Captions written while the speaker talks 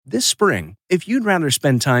This spring, if you'd rather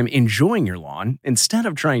spend time enjoying your lawn instead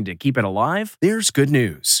of trying to keep it alive, there's good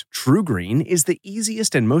news. TruGreen is the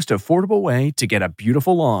easiest and most affordable way to get a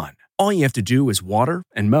beautiful lawn. All you have to do is water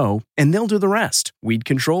and mow, and they'll do the rest. Weed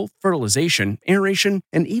control, fertilization, aeration,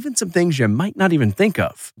 and even some things you might not even think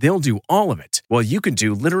of. They'll do all of it, while you can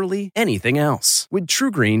do literally anything else. With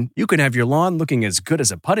TruGreen, you can have your lawn looking as good as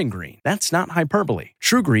a putting green. That's not hyperbole.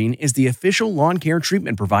 TruGreen is the official lawn care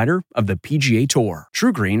treatment provider of the PGA Tour.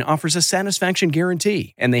 TruGreen offers a satisfaction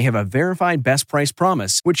guarantee, and they have a verified best price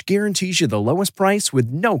promise, which guarantees you the lowest price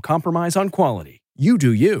with no compromise on quality. You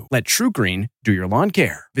do you. Let TruGreen do your lawn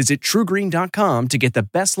care. Visit TruGreen.com to get the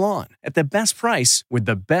best lawn at the best price with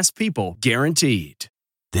the best people guaranteed.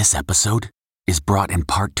 This episode is brought in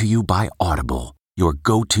part to you by Audible, your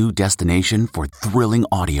go-to destination for thrilling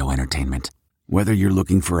audio entertainment. Whether you're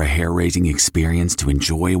looking for a hair-raising experience to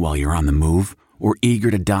enjoy while you're on the move or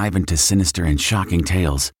eager to dive into sinister and shocking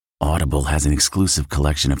tales, Audible has an exclusive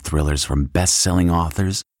collection of thrillers from best-selling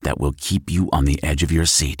authors that will keep you on the edge of your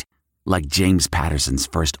seat. Like James Patterson's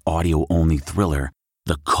first audio-only thriller,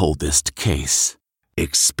 The Coldest Case.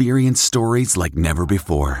 Experience stories like never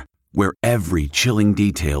before, where every chilling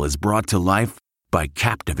detail is brought to life by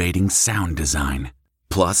captivating sound design.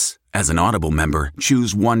 Plus, as an Audible member,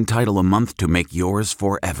 choose one title a month to make yours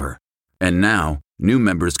forever. And now, new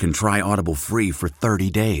members can try Audible free for 30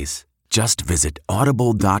 days. Just visit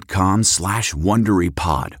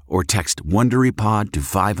audible.com/WonderyPod or text WonderyPod to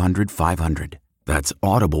 500-500. That's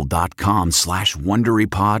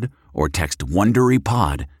audible.com/WonderyPod or text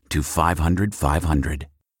WonderyPod to 500-500.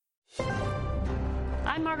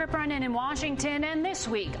 I'm Margaret Brennan in Washington, and this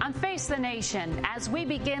week on Face the Nation, as we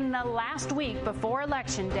begin the last week before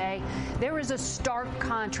Election Day, there is a stark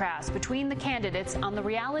contrast between the candidates on the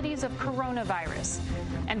realities of coronavirus.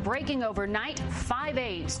 And breaking overnight, 5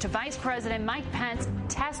 aides to Vice President Mike Pence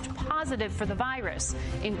test positive for the virus,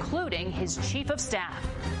 including his chief of staff.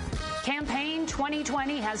 Campaign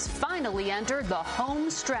 2020 has finally entered the home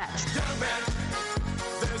stretch,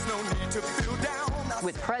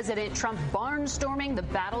 with President Trump barnstorming the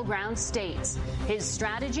battleground states. His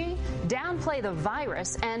strategy? Downplay the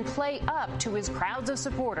virus and play up to his crowds of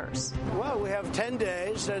supporters. Well, we have 10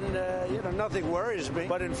 days, and, nothing worries me.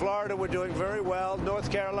 But in Florida, we're doing very well. North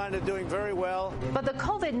Carolina doing very well. But the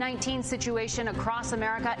COVID-19 situation across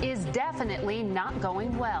America is definitely not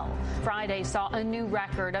going well. Friday saw a new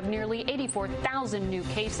record of nearly 84,000 new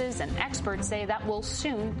cases, and experts say that will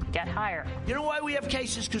soon get higher. You know why we have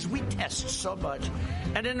cases? Because we test so much.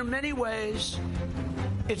 And in many ways,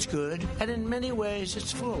 it's good, and in many ways,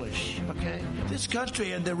 it's foolish, okay? This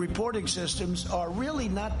country and the reporting systems are really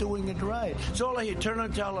not doing it right. It's all you turn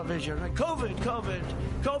on television, like COVID, COVID,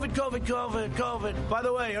 COVID, COVID, COVID, COVID. By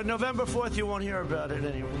the way, on November 4th, you won't hear about it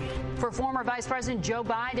anymore. For former Vice President Joe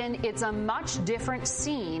Biden, it's a much different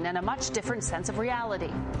scene and a much different sense of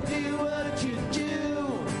reality. Do what you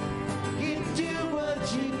do. You do what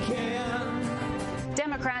you can.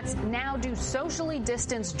 Democrats now do socially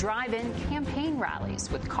distanced drive-in campaign rallies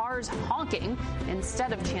with cars honking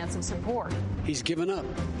instead of chants of support. He's given up.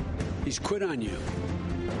 He's quit on you.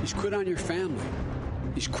 He's quit on your family.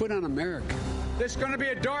 He's quit on America. There's going to be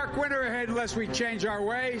a dark winter ahead unless we change our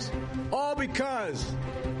ways. All because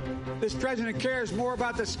this president cares more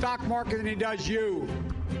about the stock market than he does you.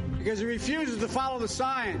 Because he refuses to follow the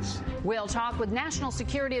science. We'll talk with National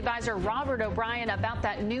Security Advisor Robert O'Brien about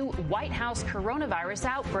that new White House coronavirus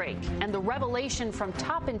outbreak and the revelation from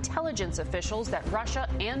top intelligence officials that Russia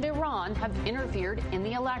and Iran have interfered in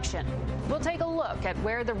the election. We'll take a look at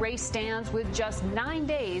where the race stands with just 9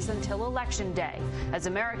 days until Election Day. As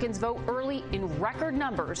Americans vote early in record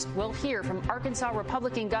numbers, we'll hear from Arkansas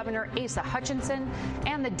Republican Governor Asa Hutchinson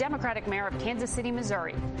and the Democratic Mayor of Kansas City,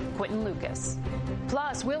 Missouri, Quentin Lucas.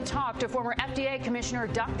 Plus, we'll talk to former FDA Commissioner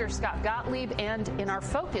Dr. Scott Gottlieb, and in our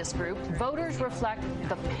focus group, voters reflect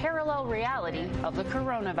the parallel reality of the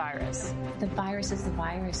coronavirus. The virus is the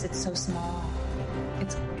virus. It's so small.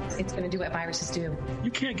 It's going to do what viruses do.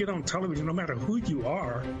 You can't get on television, no matter who you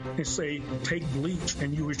are, and say, take bleach,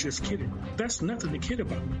 and you were just kidding. That's nothing to kid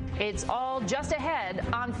about. It's all just ahead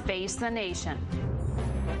on Face the Nation.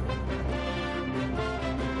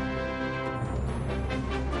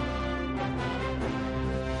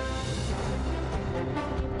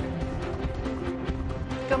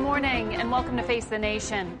 Good morning and welcome to Face the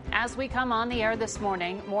Nation. As we come on the air this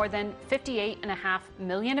morning, more than 58.5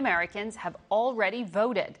 million Americans have already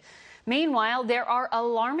voted. Meanwhile, there are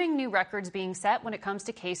alarming new records being set when it comes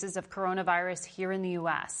to cases of coronavirus here in the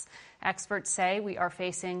U.S. Experts say we are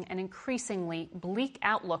facing an increasingly bleak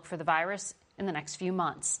outlook for the virus in the next few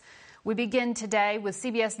months. We begin today with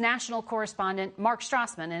CBS national correspondent Mark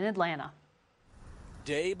Strassman in Atlanta.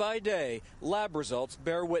 Day by day, lab results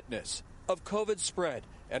bear witness of COVID spread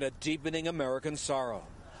and a deepening American sorrow.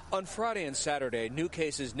 On Friday and Saturday, new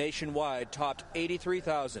cases nationwide topped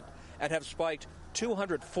 83,000 and have spiked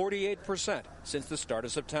 248% since the start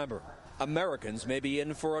of September. Americans may be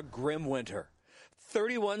in for a grim winter.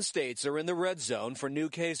 31 states are in the red zone for new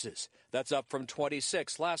cases. That's up from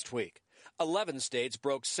 26 last week. 11 states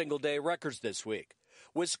broke single-day records this week.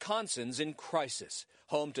 Wisconsin's in crisis,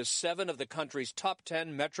 home to 7 of the country's top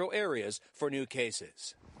 10 metro areas for new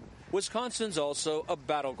cases. Wisconsin's also a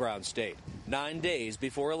battleground state, 9 days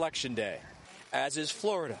before Election Day, as is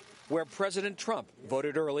Florida, where President Trump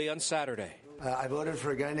voted early on Saturday. I voted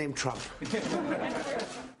for a guy named Trump.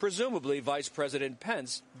 Presumably, Vice President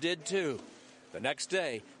Pence did too. The next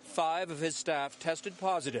day, 5 of his staff tested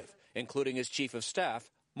positive, including his chief of staff,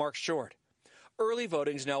 Mark Short. Early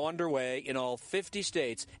voting's now underway in all 50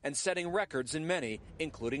 states and setting records in many,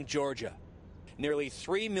 including Georgia. Nearly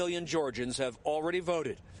 3 million Georgians have already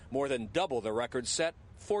voted, more than double the record set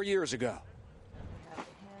 4 years ago.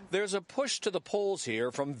 There's a push to the polls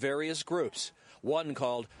here from various groups. One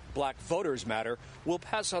called Black Voters Matter will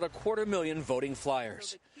pass out 250,000 voting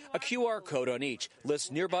flyers. A QR code on each lists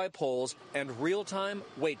nearby polls and real-time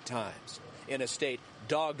wait times in a state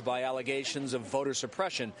dogged by allegations of voter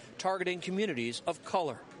suppression targeting communities of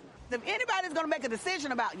color. If anybody's going to make a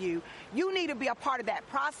decision about you, you need to be a part of that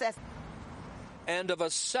process. And of a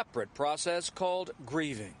separate process called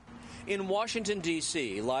grieving. In Washington,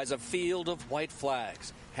 D.C. lies a field of white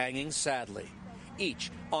flags hanging sadly.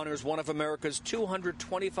 Each honors one of America's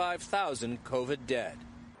 225,000 COVID dead.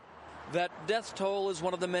 That death toll is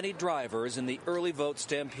one of the many drivers in the early vote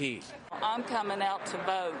stampede. I'm coming out to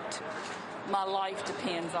vote. My life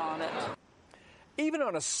depends on it. Even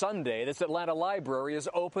on a Sunday, this Atlanta library is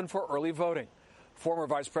open for early voting. Former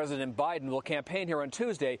Vice President Biden will campaign here on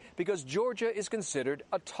Tuesday because Georgia is considered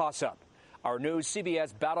a toss-up. Our new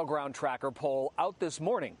CBS Battleground Tracker poll out this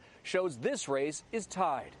morning shows this race is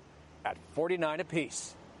tied at 49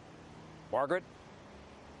 apiece. Margaret?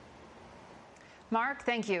 Mark,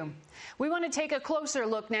 thank you. We want to take a closer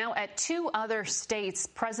look now at 2 other states.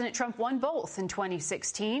 President Trump won both in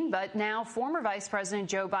 2016, but now former Vice President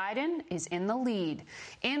Joe Biden is in the lead.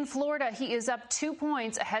 In Florida, he is up 2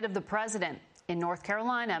 points ahead of the president. In North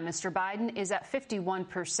Carolina, Mr. Biden is at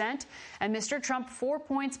 51%, and Mr. Trump 4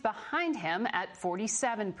 points behind him at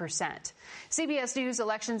 47%. CBS News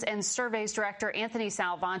Elections and Surveys Director Anthony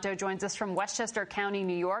Salvanto joins us from Westchester County,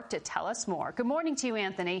 New York, to tell us more. Good morning to you,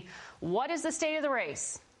 Anthony. What is the state of the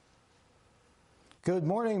race? Good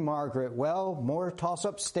morning, Margaret. Well, more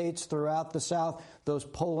toss-up states throughout the South. Those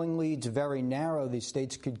polling leads very narrow. These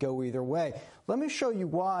states could go either way. Let me show you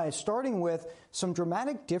why, starting with some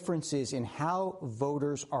dramatic differences in how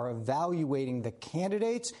voters are evaluating the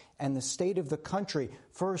candidates and the state of the country.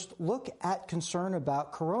 First, look at concern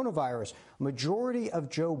about coronavirus. Majority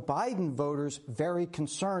of Joe Biden voters very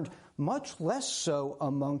concerned, much less so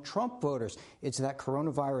among Trump voters. It's that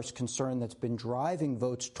coronavirus concern that's been driving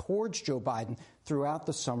votes towards Joe Biden throughout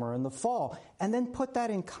the summer and the fall. And then put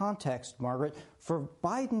that in context, Margaret. For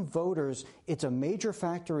Biden voters, it's a major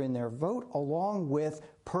factor in their vote, along with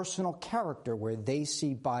personal character, where they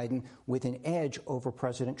see Biden with an edge over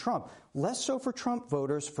President Trump. Less so for Trump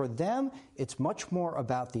voters. For them, it's much more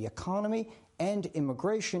about the economy and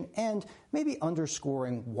immigration, and maybe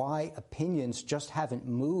underscoring why opinions just haven't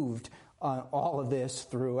moved on all of this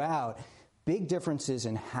throughout. Big differences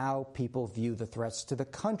in how people view the threats to the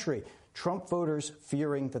country. Trump voters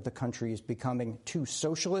fearing that the country is becoming too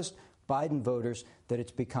socialist. Biden voters that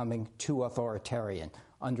it's becoming too authoritarian,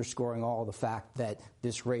 underscoring all the fact that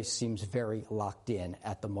this race seems very locked in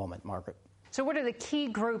at the moment, Margaret. So what are the key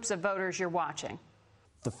groups of voters you're watching?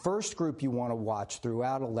 The first group you want to watch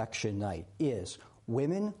throughout election night is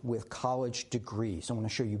women with college degrees. I want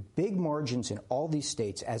to show you big margins in all these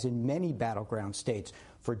states, as in many battleground states,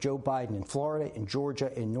 for Joe Biden in Florida, in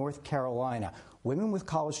Georgia, in North Carolina. Women with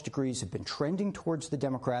college degrees have been trending towards the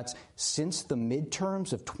Democrats since the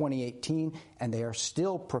midterms of 2018, and they are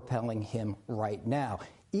still propelling him right now.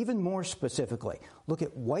 Even more specifically, look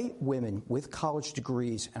at white women with college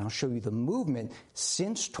degrees, and I'll show you the movement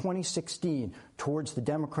since 2016 towards the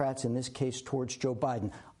Democrats, in this case towards Joe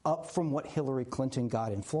Biden, up from what Hillary Clinton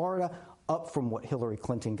got in Florida, up from what Hillary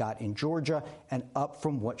Clinton got in Georgia, and up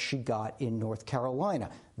from what she got in North Carolina.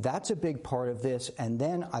 That's a big part of this. And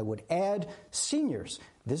then I would add seniors.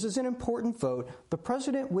 This is an important vote. The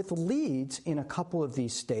president with leads in a couple of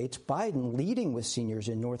these states, Biden leading with seniors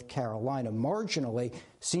in North Carolina marginally,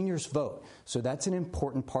 seniors vote. So that's an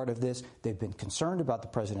important part of this. They've been concerned about the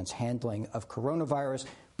president's handling of coronavirus.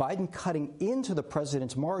 Biden cutting into the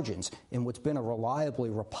president's margins in what's been a reliably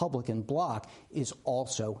Republican bloc is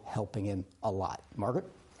also helping him a lot. Margaret?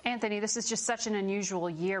 Anthony, this is just such an unusual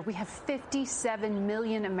year. We have 57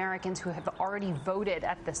 million Americans who have already voted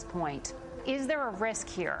at this point. Is there a risk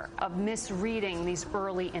here of misreading these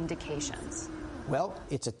early indications? Well,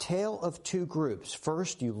 it's a tale of two groups.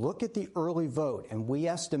 First, you look at the early vote, and we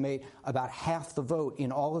estimate about half the vote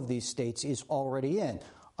in all of these states is already in.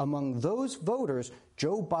 Among those voters,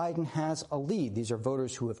 Joe Biden has a lead. These are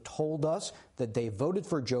voters who have told us that they voted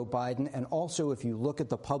for Joe Biden. And also, if you look at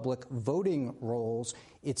the public voting rolls,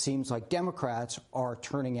 it seems like Democrats are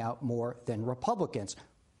turning out more than Republicans.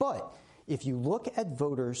 But if you look at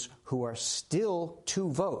voters who are still to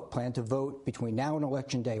vote, plan to vote between now and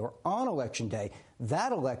Election Day or on Election Day,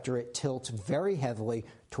 that electorate tilts very heavily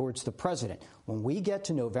towards the president. When we get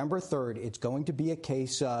to November 3rd, it's going to be a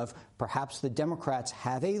case of perhaps the Democrats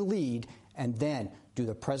have a lead, and then do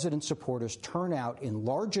the president's supporters turn out in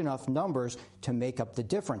large enough numbers to make up the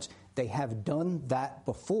difference? They have done that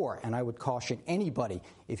before, and I would caution anybody,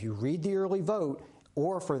 if you read the early vote,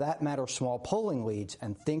 or for that matter, small polling leads,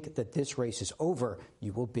 and think that this race is over,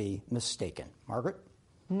 you will be mistaken. Margaret?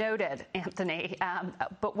 Noted, Anthony.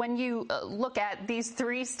 But when you look at these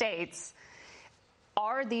three states,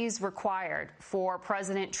 are these required for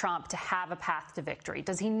President Trump to have a path to victory?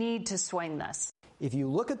 Does he need to swing this? If you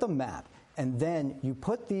look at the map and then you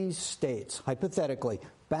put these states, hypothetically,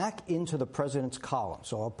 back into the president's column.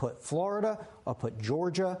 So I'll put Florida, I'll put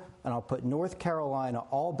Georgia, and I'll put North Carolina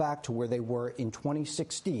all back to where they were in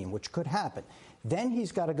 2016, which could happen. Then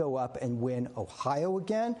he's got to go up and win Ohio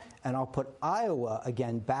again, and I'll put Iowa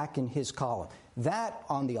again back in his column. That,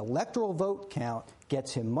 on the electoral vote count,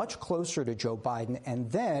 gets him much closer to Joe Biden, and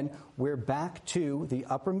then we're back to the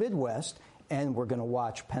upper Midwest, and we're going to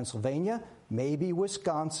watch Pennsylvania, maybe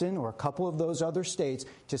Wisconsin, or a couple of those other states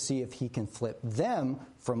to see if he can flip them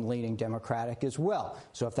from leaning Democratic as well.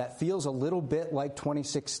 So if that feels a little bit like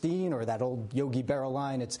 2016 or that old Yogi Berra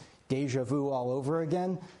line, it's deja vu all over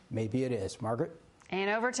again, maybe it is. Margaret? Ain't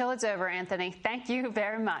over till it's over, Anthony. Thank you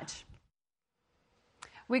very much.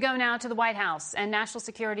 We go now to the White House and National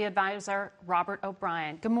Security Advisor Robert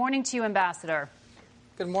O'Brien. Good morning to you, Ambassador.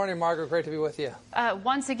 Good morning, Margaret. Great to be with you.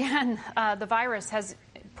 Once again, the virus has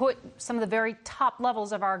put some of the very top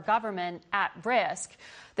levels of our government at risk.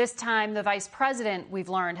 This time, the vice president, we've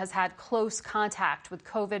learned, has had close contact with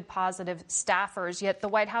COVID-positive staffers, yet the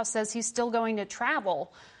White House says he's still going to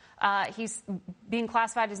travel. He's being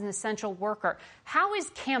classified as an essential worker. How is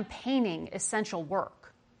campaigning essential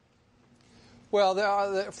work? Well,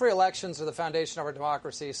 the free elections are the foundation of our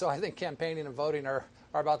democracy, so I think campaigning and voting are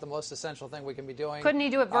about the most essential thing we can be doing. Couldn't he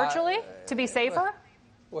do it virtually to be safer?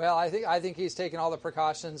 Well, I think he's taken all the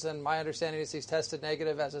precautions, and my understanding is he's tested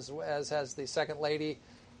negative, as has the second lady.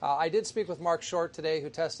 I did speak with Mark Short today, who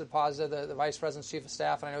tested positive, the vice president's chief of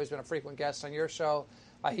staff, and I know he's been a frequent guest on your show.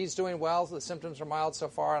 He's doing well. The symptoms are mild so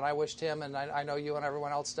far, and I wished him, and I know you and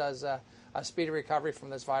everyone else does, a speedy recovery from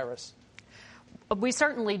this virus. We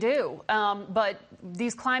certainly do. But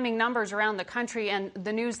these climbing numbers around the country and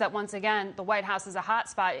the news that, once again, the White House is a hot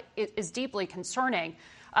spot is deeply concerning.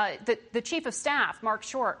 The chief of staff, Mark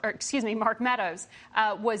Meadows,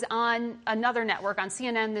 was on another network, on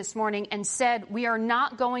CNN this morning, and said, we are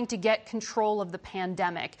not going to get control of the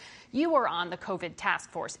pandemic. You were on the COVID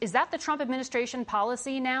task force. Is that the Trump administration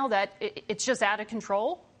policy now, that it's just out of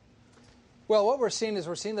control? Well, what we're seeing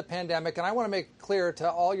the pandemic, and I want to make clear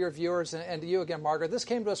to all your viewers and to you again, Margaret, this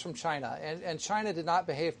came to us from China, and China did not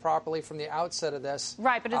behave properly from the outset of this.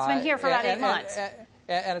 Right, but it's been here for about 8 months.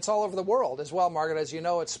 And it's all over the world as well, Margaret. As you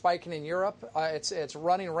know, it's spiking in Europe. It's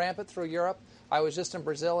running rampant through Europe. I was just in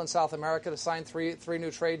Brazil and South America to sign three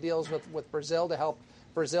new trade deals with Brazil to help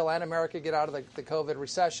Brazil and America get out of the COVID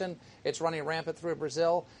recession. It's running rampant through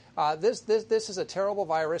Brazil. This is a terrible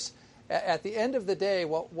virus. At the end of the day,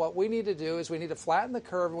 what we need to do is we need to flatten the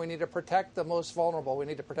curve, and we need to protect the most vulnerable. We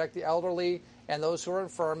need to protect the elderly and those who are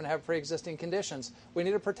infirm and have pre-existing conditions. We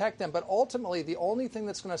need to protect them. But ultimately, the only thing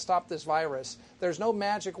that's going to stop this virus, there's no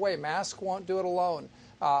magic way. Masks won't do it alone.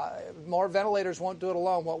 More ventilators won't do it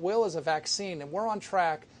alone. What will is a vaccine, and we're on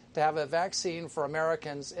track to have a vaccine for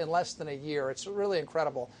Americans in less than a year. It's really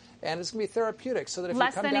incredible. And it's going to be therapeutic, so that if you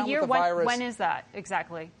come down with the virus... When is that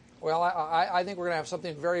exactly? Well, I think we're going to have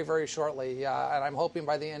something very, very shortly, and I'm hoping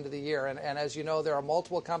by the end of the year. And as you know, there are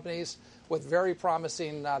multiple companies with very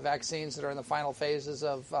promising vaccines that are in the final phases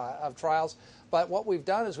of trials. But what we've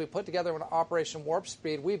done is we put together an Operation Warp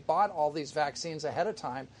Speed. We bought all these vaccines ahead of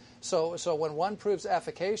time. So when one proves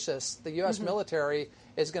efficacious, the U.S. military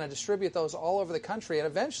is going to distribute those all over the country. And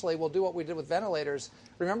eventually we'll do what we did with ventilators.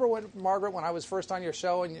 Remember, Margaret, when I was first on your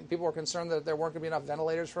show and people were concerned that there weren't going to be enough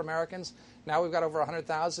ventilators for Americans? Now we've got over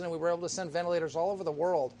 100,000, and we were able to send ventilators all over the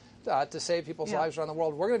world to save people's lives around the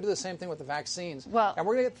world. We're going to do the same thing with the vaccines. And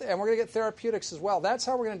we're going to get therapeutics as well. That's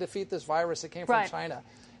how we're going to defeat this virus that came from China.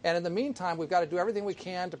 And in the meantime, we've got to do everything we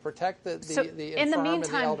can to protect the infirm and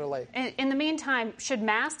the elderly. In the meantime, should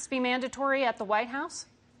masks be mandatory at the White House?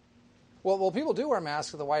 Well, people do wear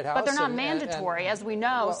masks at the White House. But they're not mandatory. As we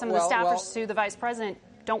know, some of the staffers to the vice president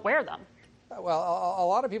don't wear them. Well, a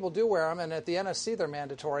lot of people do wear them, and at the NSC they're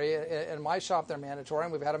mandatory. In my shop they're mandatory,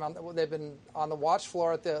 and we've had them they've been on the watch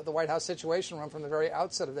floor at the White House Situation Room from the very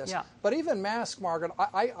outset of this. Yeah. But even masks, Margaret,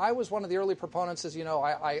 I was one of the early proponents, as you know.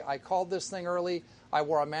 I called this thing early. I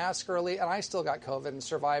wore a mask early, and I still got COVID and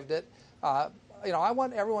survived it. I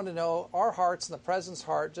want everyone to know our hearts and the president's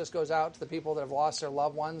heart just goes out to the people that have lost their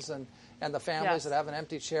loved ones and the families that have an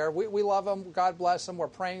empty chair. We love them. God bless them. We're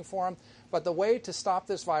praying for them. But the way to stop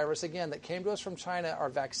this virus, again, that came to us from China are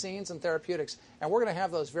vaccines and therapeutics. And we're going to have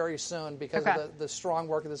those very soon because of the strong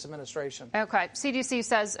work of this administration. Okay. CDC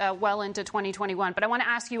says well into 2021. But I want to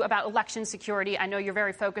ask you about election security. I know you're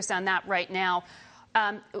very focused on that right now.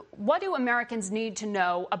 What do Americans need to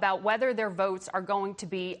know about whether their votes are going to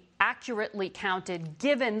be accurately counted,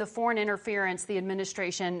 given the foreign interference the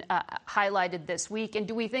administration highlighted this week? And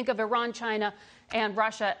do we think of Iran, China, and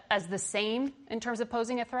Russia as the same in terms of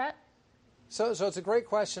posing a threat? So it's a great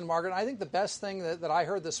question, Margaret. I think the best thing that I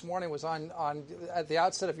heard this morning was on at the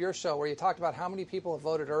outset of your show, where you talked about how many people have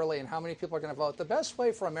voted early and how many people are going to vote. The best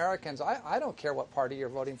way for Americans, I don't care what party you're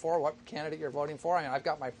voting for, what candidate you're voting for. I mean, I've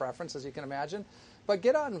got my preference, as you can imagine. But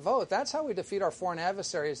get out and vote. That's how we defeat our foreign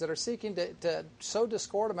adversaries that are seeking to sow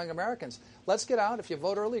discord among Americans. Let's get out. If you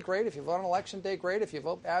vote early, great. If you vote on Election Day, great. If you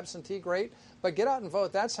vote absentee, great. But get out and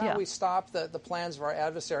vote. That's how we stop the plans of our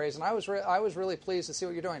adversaries. And I was really pleased to see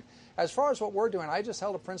what you're doing. As far as what we're doing, I just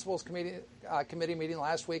held a principals committee meeting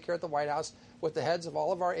last week here at the White House with the heads of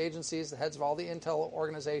all of our agencies, the heads of all the intel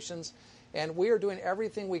organizations. And we are doing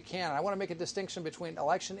everything we can. I want to make a distinction between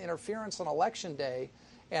election interference on Election Day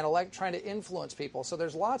and trying to influence people. So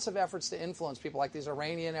there's lots of efforts to influence people, like these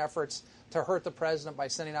Iranian efforts to hurt the president by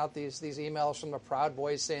sending out these emails from the Proud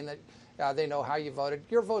Boys saying that they know how you voted.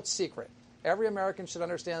 Your vote's secret. Every American should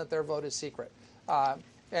understand that their vote is secret.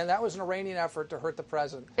 And that was an Iranian effort to hurt the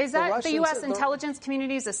president. Is that the U.S. intelligence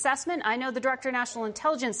community's assessment? I know the Director of National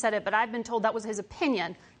Intelligence said it, but I've been told that was his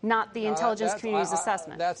opinion, not the intelligence community's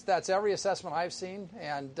assessment. That's every assessment I've seen,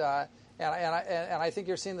 and I think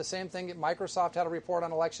you're seeing the same thing. Microsoft had a report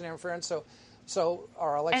on election interference,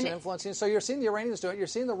 or election influencing. So you're seeing the Iranians do it. You're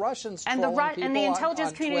seeing the Russians trolling people and the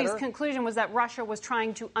intelligence on community's Twitter. Conclusion was that Russia was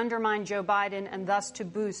trying to undermine Joe Biden and thus to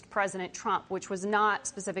boost President Trump, which was not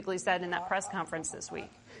specifically said in that press conference this week.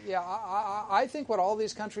 Yeah, I think what all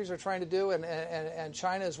these countries are trying to do, and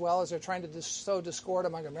China as well, is they're trying to sow discord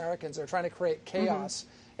among Americans. They're trying to create chaos.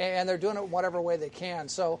 Mm-hmm. And they're doing it whatever way they can.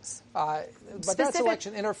 So, but that's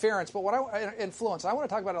election interference. But influence. I want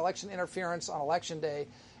to talk about election interference on Election Day,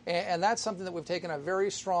 and that's something that we've taken a very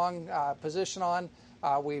strong position on.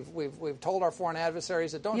 We've told our foreign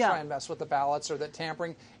adversaries that don't try and mess with the ballots or that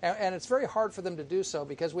tampering, and it's very hard for them to do so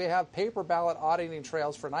because we have paper ballot auditing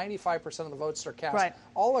trails for 95% of the votes that are cast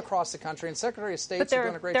all across the country, and Secretary of State's are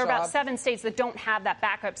doing a great job. There are about 7 states that don't have that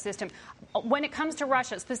backup system. When it comes to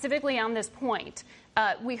Russia, specifically on this point,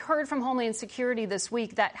 we heard from Homeland Security this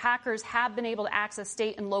week that hackers have been able to access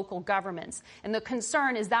state and local governments, and the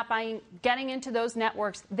concern is that by getting into those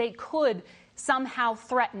networks, they could somehow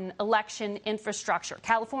threaten election infrastructure.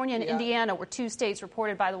 California and Indiana were 2 states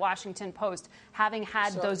reported by the Washington Post having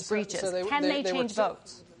had those breaches. Can they change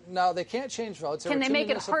votes? No, they can't change votes. Can they make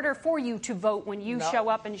it harder for you to vote when you show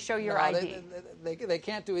up and show your ID? They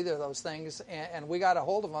can't do either of those things, and we got a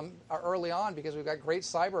hold of them early on because we've got great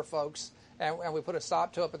cyber folks, and we put a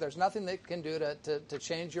stop to it, but there's nothing they can do to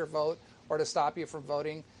change your vote or to stop you from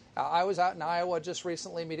voting. I was out in Iowa just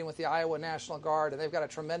recently meeting with the Iowa National Guard, and they've got a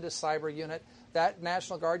tremendous cyber unit. That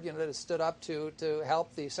National Guard unit has stood up to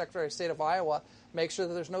help the Secretary of State of Iowa make sure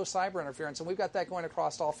that there's no cyber interference, and we've got that going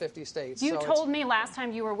across all 50 states. You told me last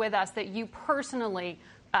time you were with us that you personally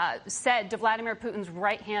said to Vladimir Putin's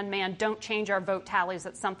right-hand man, don't change our vote tallies.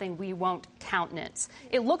 That's something we won't countenance.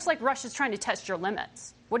 It looks like Russia's trying to test your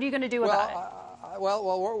limits. What are you going to do about it?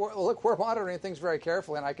 Look, we're monitoring things very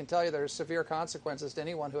carefully, and I can tell you there's severe consequences to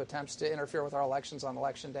anyone who attempts to interfere with our elections on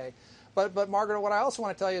Election Day. But Margaret, what I also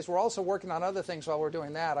want to tell you is we're also working on other things while we're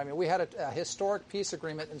doing that. I mean, we had a historic peace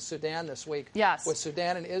agreement in Sudan this week. Yes. With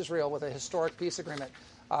Sudan and Israel with a historic peace agreement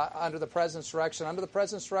under the President's direction. Under the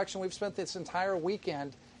President's direction, we've spent this entire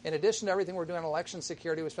weekend, in addition to everything we're doing on election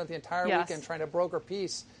security, we spent the entire weekend trying to broker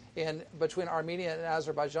peace between Armenia and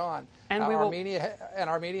Azerbaijan. And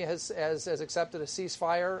Armenia has accepted a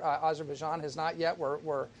ceasefire. Azerbaijan has not yet.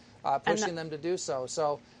 We're pushing them to do so.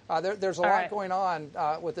 So there's a lot going on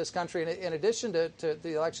with this country. In addition to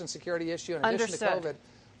the election security issue, in addition to COVID,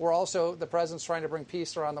 we're also, the President's trying to bring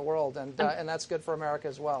peace around the world, and that's good for America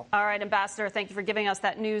as well. All right, Ambassador, thank you for giving us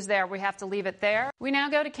that news there. We have to leave it there. We now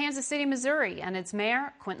go to Kansas City, Missouri, and its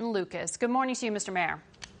Mayor, Quinton Lucas. Good morning to you, Mr. Mayor.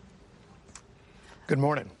 Good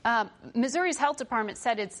morning. Missouri's health department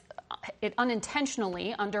said it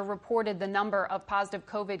unintentionally underreported the number of positive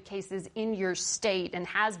COVID cases in your state and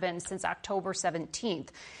has been since October 17th.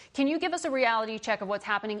 Can you give us a reality check of what's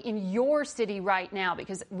happening in your city right now?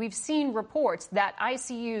 Because we've seen reports that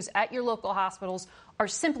ICUs at your local hospitals are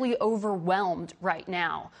simply overwhelmed right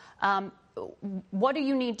now. What do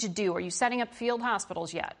you need to do? Are you setting up field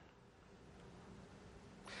hospitals yet?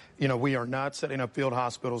 You know, we are not setting up field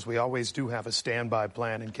hospitals. We always do have a standby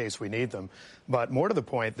plan in case we need them. But more to the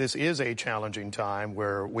point, this is a challenging time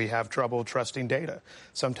where we have trouble trusting data.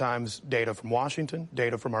 Sometimes data from Washington,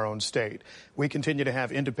 data from our own state. We continue to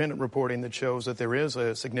have independent reporting that shows that there is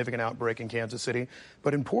a significant outbreak in Kansas City,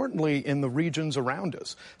 but importantly in the regions around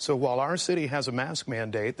us. So while our city has a mask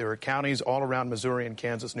mandate, there are counties all around Missouri and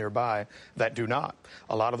Kansas nearby that do not.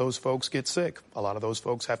 A lot of those folks get sick. A lot of those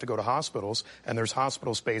folks have to go to hospitals, and there's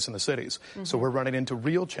hospital space in the cities. Mm-hmm. So we're running into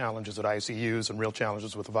real challenges at ICUs and real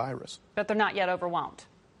challenges with the virus. But they're not yet overwhelmed.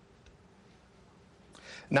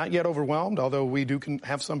 Not yet overwhelmed, although we do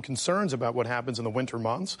have some concerns about what happens in the winter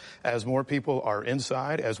months as more people are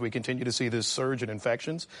inside, as we continue to see this surge in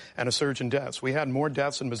infections and a surge in deaths. We had more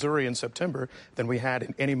deaths in Missouri in September than we had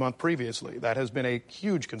in any month previously. That has been a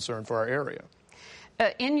huge concern for our area.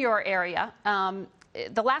 In your area,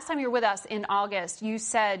 the last time you were with us in August, you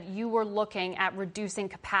said you were looking at reducing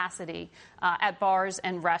capacity at bars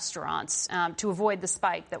and restaurants to avoid the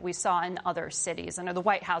spike that we saw in other cities. I know the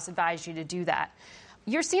White House advised you to do that.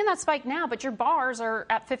 You're seeing that spike now, but your bars are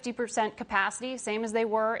at 50% capacity, same as they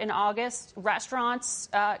were in August. Restaurants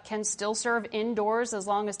can still serve indoors as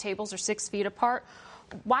long as tables are 6 feet apart.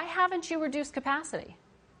 Why haven't you reduced capacity?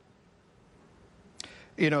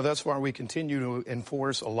 You know, thus far we continue to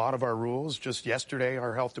enforce a lot of our rules. Just yesterday,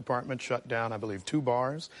 our health department shut down, I believe, 2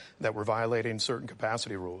 bars that were violating certain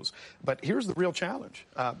capacity rules. But here's the real challenge.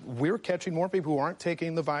 We're catching more people who aren't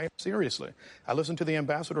taking the virus seriously. I listened to the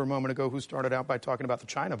ambassador a moment ago who started out by talking about the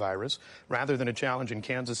China virus rather than a challenge in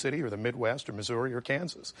Kansas City or the Midwest or Missouri or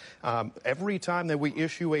Kansas. Every time that we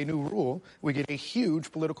issue a new rule, we get a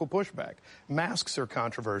huge political pushback. Masks are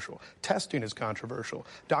controversial. Testing is controversial.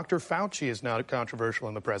 Dr. Fauci is now controversial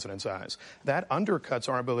in the president's eyes. That undercuts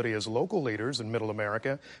our ability as local leaders in Middle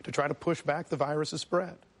America to try to push back the virus's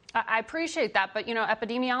spread. I appreciate that, but, you know,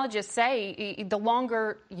 epidemiologists say the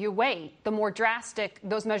longer you wait, the more drastic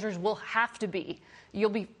those measures will have to be.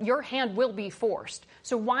 Your hand will be forced.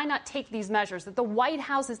 So why not take these measures that the White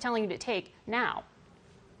House is telling you to take now?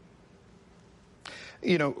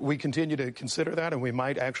 You know, we continue to consider that, and we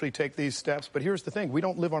might actually take these steps. But here's the thing. We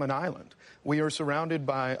don't live on an island. We are surrounded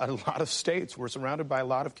by a lot of states. We're surrounded by a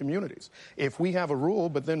lot of communities. If we have a rule,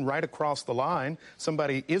 but then right across the line,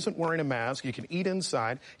 somebody isn't wearing a mask, you can eat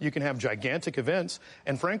inside, you can have gigantic events.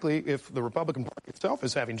 And frankly, if the Republican Party itself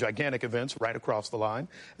is having gigantic events right across the line,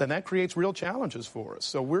 then that creates real challenges for us.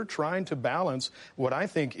 So we're trying to balance what I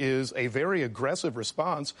think is a very aggressive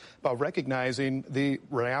response by recognizing the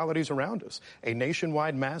realities around us. A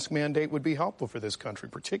nationwide mask mandate would be helpful for this country,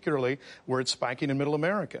 particularly where it's spiking in Middle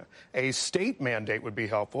America. A state mandate would be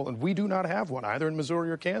helpful, and we do not have one, either in Missouri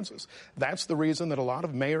or Kansas. That's the reason that a lot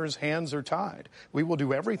of mayors' hands are tied. We will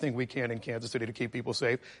do everything we can in Kansas City to keep people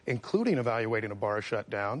safe, including evaluating a bar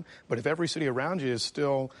shutdown. But if every city around you is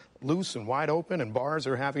still loose and wide open and bars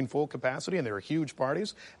are having full capacity and there are huge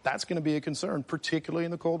parties, that's going to be a concern, particularly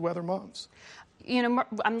in the cold weather months. You know,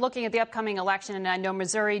 I'm looking at the upcoming election, and I know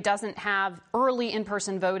Missouri doesn't have early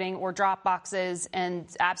in-person voting or drop boxes, and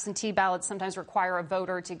absentee ballots sometimes require a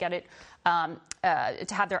voter to get it,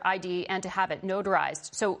 to have their ID and to have it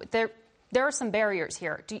notarized. So there are some barriers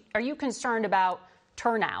here. Are you concerned about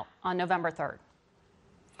turnout on November 3rd?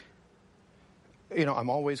 I'm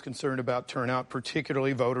always concerned about turnout,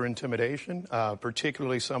 particularly voter intimidation,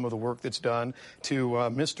 particularly some of the work that's done to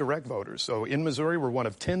misdirect voters. So in Missouri, we're one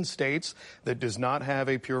of 10 states that does not have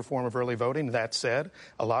a pure form of early voting. That said,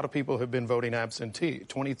 a lot of people have been voting absentee.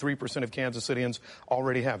 23% of Kansas Cityans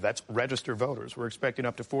already have. That's registered voters. We're expecting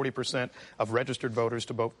up to 40% of registered voters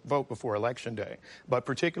to vote before Election Day. But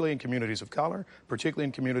particularly in communities of color, particularly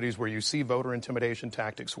in communities where you see voter intimidation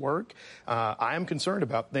tactics work, I am concerned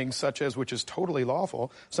about things such as, which is totally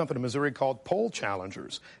lawful, something in Missouri called poll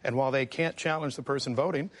challengers. And while they can't challenge the person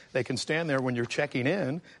voting, they can stand there when you're checking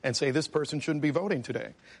in and say this person shouldn't be voting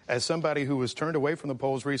today. As somebody who was turned away from the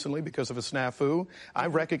polls recently because of a snafu, I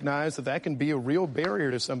recognize that can be a real barrier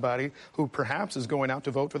to somebody who perhaps is going out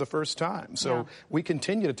to vote for the first time. So we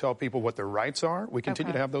continue to tell people what their rights are. We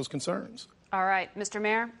continue to have those concerns. All right, Mr.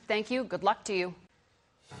 Mayor, thank you. Good luck to you.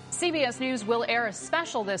 CBS News will air a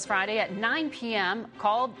special this Friday at 9 p.m.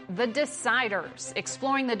 called The Deciders,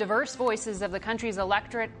 exploring the diverse voices of the country's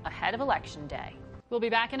electorate ahead of Election Day. We'll be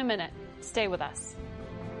back in a minute. Stay with us.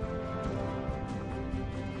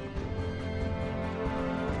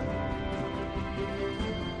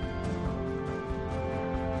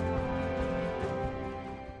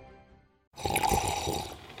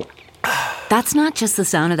 That's not just the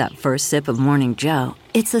sound of that first sip of Morning Joe.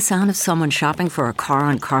 It's the sound of someone shopping for a car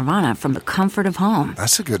on Carvana from the comfort of home.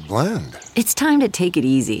 That's a good blend. It's time to take it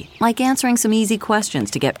easy, like answering some easy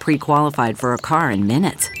questions to get pre-qualified for a car in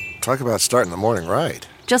minutes. Talk about starting the morning right.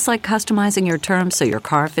 Just like customizing your terms so your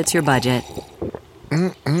car fits your budget.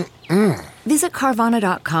 Visit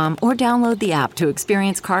Carvana.com or download the app to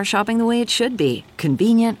experience car shopping the way it should be.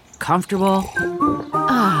 Convenient, comfortable.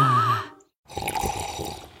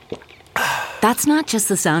 That's not just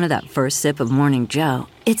the sound of that first sip of Morning Joe.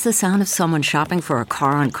 It's the sound of someone shopping for a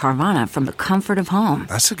car on Carvana from the comfort of home.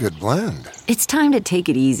 That's a good blend. It's time to take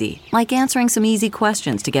it easy, like answering some easy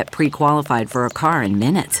questions to get pre-qualified for a car in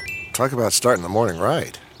minutes. Talk about starting the morning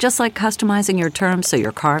right. Just like customizing your terms so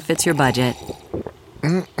your car fits your budget.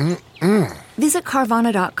 Visit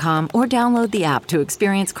Carvana.com or download the app to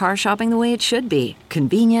experience car shopping the way it should be.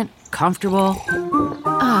 Convenient, comfortable.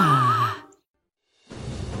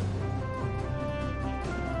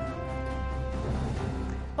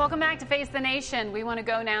 Welcome back to Face the Nation. We want to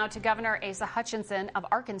go now to Governor Asa Hutchinson of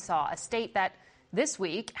Arkansas, a state that this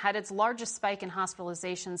week had its largest spike in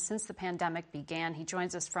hospitalizations since the pandemic began. He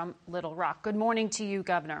joins us from Little Rock. Good morning to you,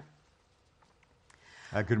 Governor.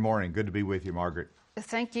 Good morning. Good to be with you, Margaret.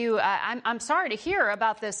 Thank you. I'm sorry to hear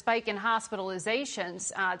about this spike in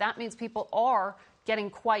hospitalizations. That means people are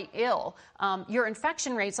getting quite ill. Your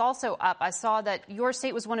infection rate's also up. I saw that your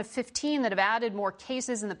state was one of 15 that have added more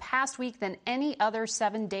cases in the past week than any other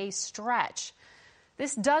 7-day stretch.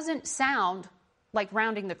 This doesn't sound like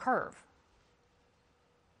rounding the curve.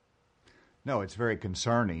 No, it's very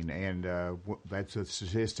concerning, and that's a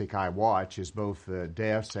statistic I watch, is both the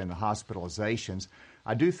deaths and the hospitalizations.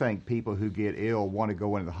 I do think people who get ill want to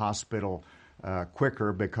go into the hospital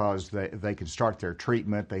quicker because they can start their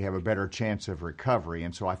treatment. They have a better chance of recovery.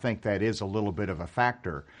 And so I think that is a little bit of a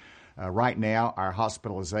factor. Right now, our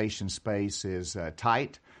hospitalization space is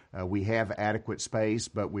tight. We have adequate space,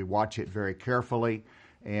 but we watch it very carefully.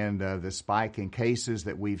 And the spike in cases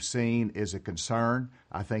that we've seen is a concern.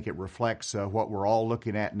 I think it reflects what we're all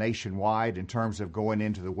looking at nationwide in terms of going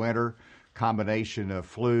into the winter, combination of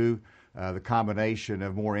flu, the combination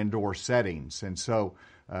of more indoor settings. And so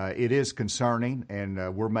it is concerning,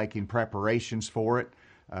 and we're making preparations for it,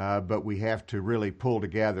 but we have to really pull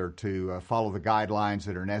together to follow the guidelines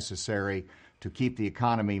that are necessary to keep the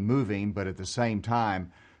economy moving, but at the same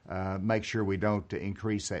time, make sure we don't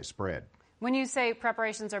increase that spread. When you say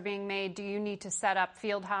preparations are being made, do you need to set up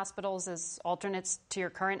field hospitals as alternates to your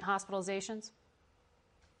current hospitalizations?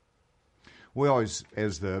 We always,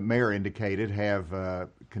 as the mayor indicated, have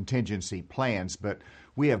contingency plans, but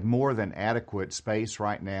we have more than adequate space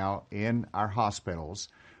right now in our hospitals.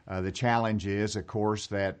 The challenge is, of course,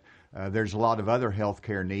 that there's a lot of other health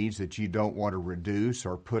care needs that you don't want to reduce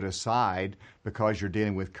or put aside because you're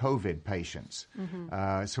dealing with COVID patients.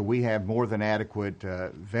 So we have more than adequate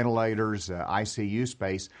ventilators, ICU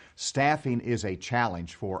space. Staffing is a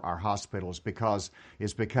challenge for our hospitals because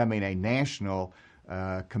it's becoming a national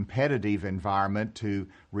competitive environment to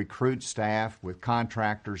recruit staff with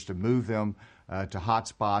contractors to move them to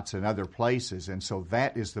hotspots and other places. And so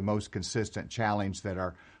that is the most consistent challenge that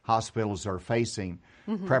our hospitals are facing.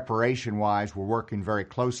 Preparation-wise, we're working very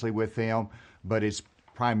closely with them, but it's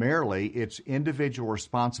primarily it's individual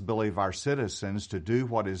responsibility of our citizens to do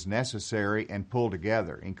what is necessary and pull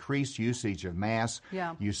together. Increased usage of masks,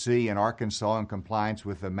 you see in Arkansas in compliance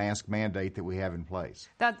with the mask mandate that we have in place.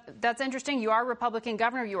 That's interesting. You are a Republican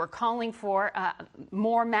governor. You are calling for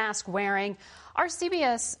more mask wearing. Our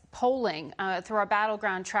CBS polling through our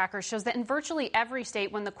Battleground Tracker shows that in virtually every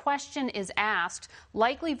state, when the question is asked,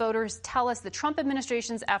 likely voters tell us the Trump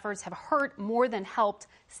administration's efforts have hurt more than helped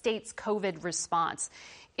states' COVID response.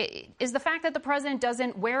 Is the fact that the president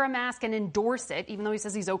doesn't wear a mask and endorse it, even though he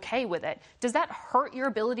says he's okay with it, does that hurt your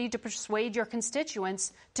ability to persuade your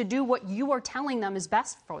constituents to do what you are telling them is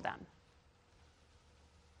best for them?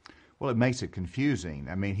 Well, it makes it confusing.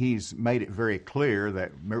 I mean, he's made it very clear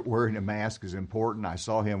that wearing a mask is important. I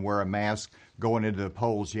saw him wear a mask going into the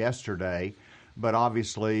polls yesterday. But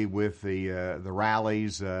obviously, with the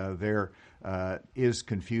rallies, there is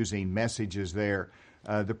confusing messages there.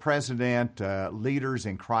 The president, leaders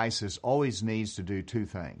in crisis, always needs to do two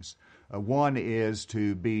things. One is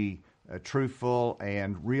to be truthful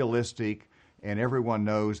and realistic. And everyone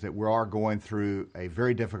knows that we are going through a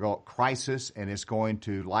very difficult crisis, and it's going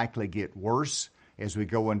to likely get worse as we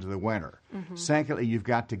go into the winter. Mm-hmm. Secondly, you've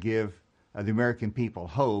got to give the American people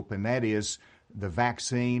hope, and that is the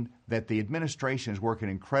vaccine that the administration is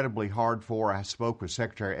working incredibly hard for. I spoke with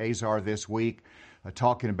Secretary Azar this week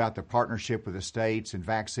talking about the partnership with the states and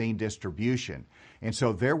vaccine distribution. And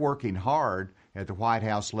so they're working hard at the White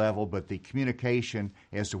House level, but the communication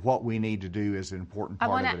as to what we need to do is an important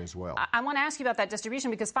part of it as well. I want to ask you about that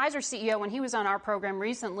distribution because Pfizer's CEO, when he was on our program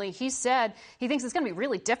recently, he said he thinks it's going to be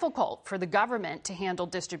really difficult for the government to handle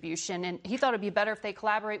distribution, and he thought it would be better if they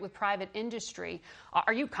collaborate with private industry.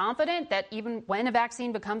 Are you confident that even when a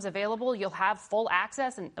vaccine becomes available, you'll have full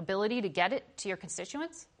access and ability to get it to your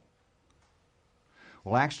constituents?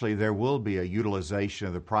 Well, actually, there will be a utilization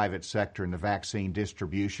of the private sector in the vaccine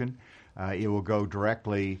distribution. It will go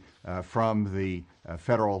directly from the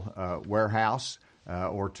federal warehouse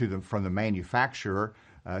or from the manufacturer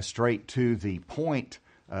straight to the point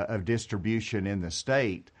of distribution in the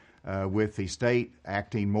state, with the state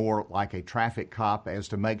acting more like a traffic cop as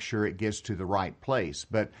to make sure it gets to the right place.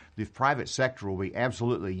 But the private sector will be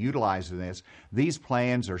absolutely utilizing this. These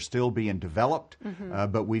plans are still being developed,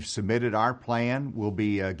 but we've submitted our plan. We'll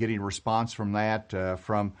be getting a response from that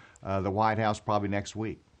from the White House probably next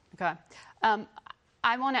week. Okay.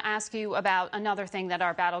 I want to ask you about another thing that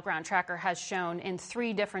our Battleground Tracker has shown in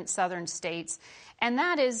 3 different southern states, and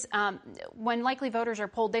that is when likely voters are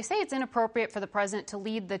polled, they say it's inappropriate for the president to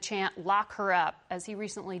lead the chant, "Lock her up," as he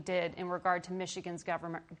recently did in regard to Michigan's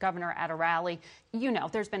governor at a rally. You know,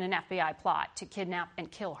 there's been an FBI plot to kidnap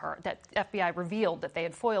and kill her. That FBI revealed that they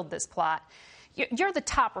had foiled this plot. You're the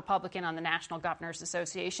top Republican on the National Governors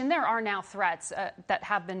Association. There are now threats that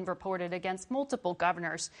have been reported against multiple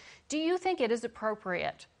governors. Do you think it is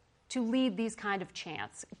appropriate to lead these kind of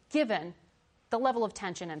chants, given the level of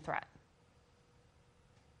tension and threat?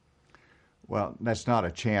 Well, that's not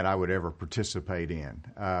a chant I would ever participate in.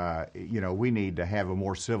 We need to have a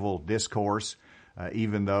more civil discourse.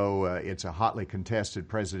 Even though it's a hotly contested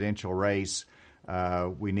presidential race,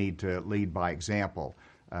 we need to lead by example.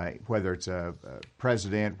 Whether it's a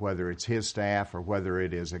president, whether it's his staff, or whether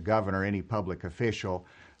it is a governor, any public official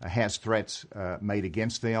has threats made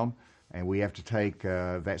against them, and we have to take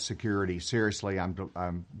that security seriously.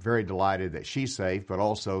 I'm very delighted that she's safe, but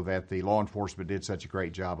also that the law enforcement did such a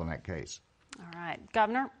great job on that case. All right.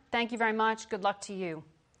 Governor, thank you very much. Good luck to you.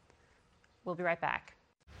 We'll be right back.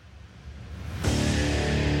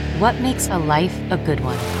 What makes a life a good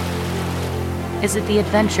one? Is it the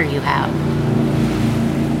adventure you have?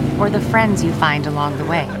 Or the friends you find along the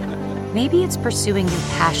way? Maybe it's pursuing your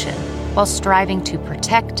passion while striving to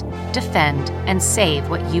protect, defend, and save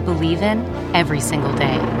what you believe in every single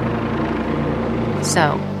day.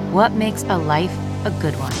 So, what makes a life a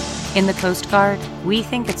good one? In the Coast Guard, we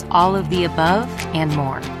think it's all of the above and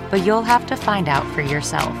more, but you'll have to find out for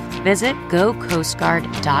yourself. Visit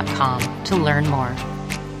GoCoastGuard.com to learn more.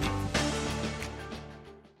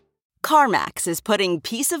 CarMax is putting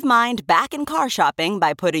peace of mind back in car shopping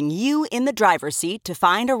by putting you in the driver's seat to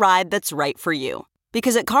find a ride that's right for you.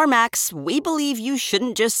 Because at CarMax, we believe you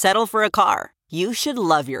shouldn't just settle for a car. You should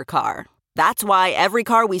love your car. That's why every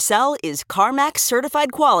car we sell is CarMax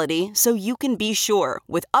certified quality, so you can be sure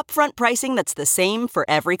with upfront pricing that's the same for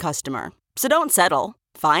every customer. So don't settle.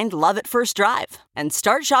 Find love at first drive and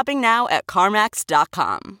start shopping now at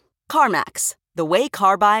CarMax.com. CarMax, the way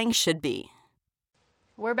car buying should be.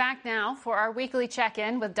 We're back now for our weekly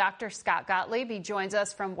check-in with Dr. Scott Gottlieb. He joins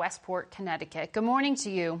us from Westport, Connecticut. Good morning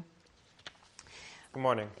to you. Good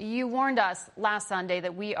morning. You warned us last Sunday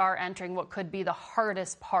that we are entering what could be the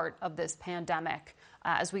hardest part of this pandemic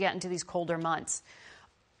as we get into these colder months.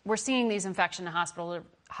 We're seeing these infection and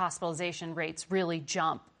hospitalization rates really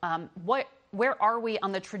jump. Where are we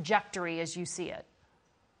on the trajectory as you see it?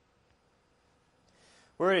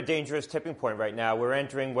 We're at a dangerous tipping point right now. We're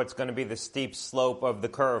entering what's going to be the steep slope of the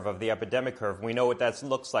curve, of the epidemic curve. We know what that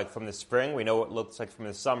looks like from the spring. We know what it looks like from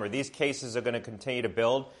the summer. These cases are going to continue to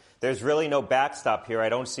build. There's really no backstop here. I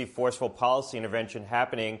don't see forceful policy intervention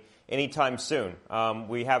happening anytime soon.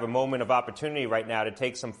 We have a moment of opportunity right now to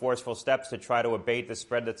take some forceful steps to try to abate the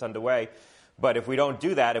spread that's underway. But if we don't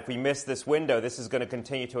do that, if we miss this window, this is going to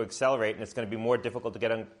continue to accelerate, and it's going to be more difficult to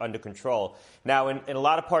get under control. Now, in a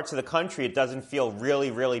lot of parts of the country, it doesn't feel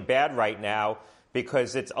really, really bad right now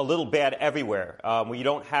because it's a little bad everywhere. You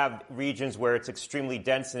don't have regions where it's extremely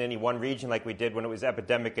dense in any one region like we did when it was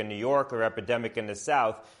epidemic in New York or epidemic in the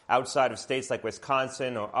South. Outside of states like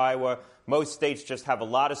Wisconsin or Iowa, most states just have a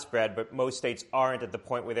lot of spread, but most states aren't at the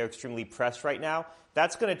point where they're extremely pressed right now.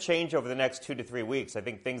 That's going to change over the next 2 to 3 weeks. I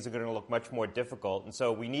think things are going to look much more difficult. And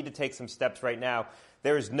so we need to take some steps right now.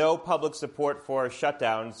 There is no public support for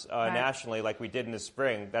shutdowns nationally like we did in the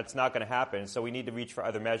spring. That's not going to happen. So we need to reach for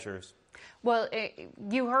other measures. Well,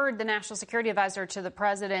 you heard the National Security Advisor to the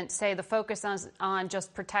President say the focus on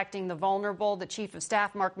just protecting the vulnerable. The Chief of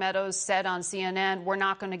Staff, Mark Meadows, said on CNN, we're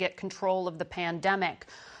not going to get control of the pandemic.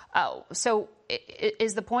 So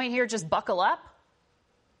is the point here just buckle up?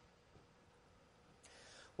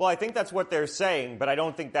 Well, I think that's what they're saying, but I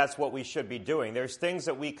don't think that's what we should be doing. There's things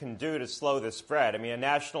that we can do to slow the spread. I mean, a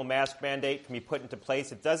national mask mandate can be put into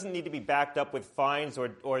place. It doesn't need to be backed up with fines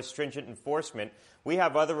or stringent enforcement. We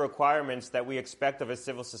have other requirements that we expect of a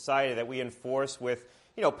civil society that we enforce with,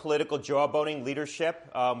 political jawboning leadership.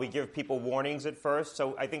 We give people warnings at first.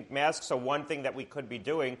 So I think masks are one thing that we could be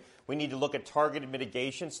doing. We need to look at targeted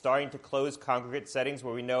mitigation, starting to close congregate settings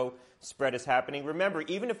where we know spread is happening. Remember,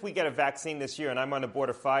 even if we get a vaccine this year, and I'm on the board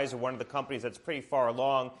of Pfizer, one of the companies that's pretty far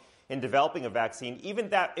along in developing a vaccine, even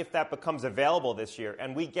that if that becomes available this year,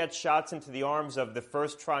 and we get shots into the arms of the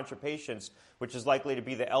first tranche of patients, which is likely to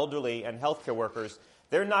be the elderly and healthcare workers,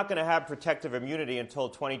 they're not going to have protective immunity until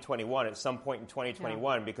 2021, at some point in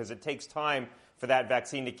 2021, because it takes time for that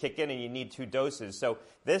vaccine to kick in and you need 2 doses. So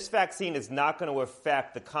this vaccine is not going to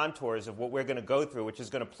affect the contours of what we're going to go through, which is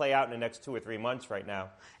going to play out in the next 2 or 3 months right now.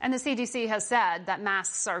 And the CDC has said that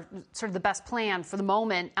masks are sort of the best plan for the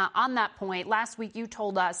moment. On that point, last week you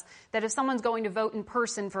told us that if someone's going to vote in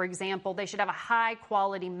person, for example, they should have a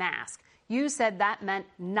high-quality mask. You said that meant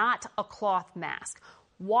not a cloth mask.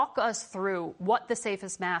 Walk us through what the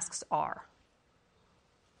safest masks are.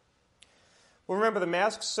 Well, remember, the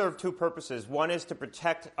masks serve 2 purposes. One is to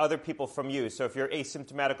protect other people from you. So if you're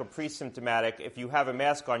asymptomatic or pre-symptomatic, if you have a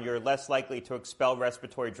mask on, you're less likely to expel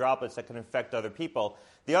respiratory droplets that can infect other people.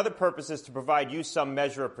 The other purpose is to provide you some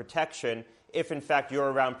measure of protection if, in fact, you're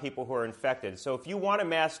around people who are infected. So if you want a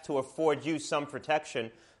mask to afford you some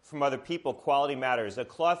protection from other people, quality matters. A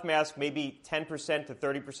cloth mask may be 10% to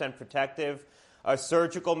 30% protective. A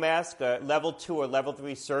surgical mask, a level 2 or level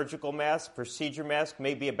 3 surgical mask, procedure mask,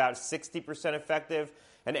 may be about 60% effective.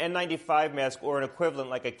 An N95 mask or an equivalent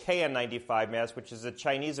like a KN95 mask, which is a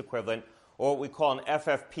Chinese equivalent, or what we call an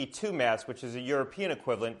FFP2 mask, which is a European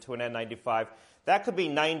equivalent to an N95, that could be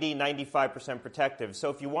 90, 95% protective. So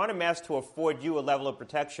if you want a mask to afford you a level of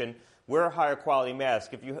protection, wear a higher quality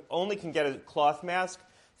mask. If you only can get a cloth mask,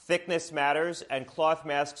 thickness matters, and cloth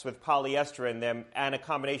masks with polyester in them and a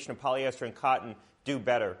combination of polyester and cotton do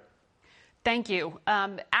better. Thank you.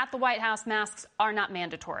 At the White House, masks are not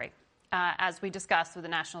mandatory, as we discussed with the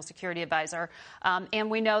National Security Advisor. And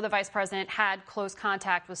we know the Vice President had close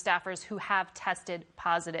contact with staffers who have tested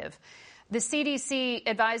positive. The CDC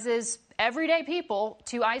advises everyday people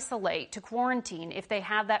to isolate, to quarantine if they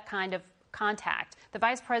have that kind of contact. The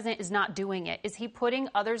Vice President is not doing it. Is he putting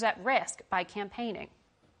others at risk by campaigning?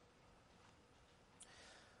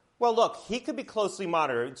 Well, look, he could be closely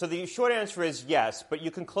monitored. So the short answer is yes, but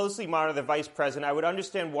you can closely monitor the vice president. I would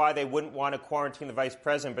understand why they wouldn't want to quarantine the vice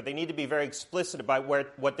president, but they need to be very explicit about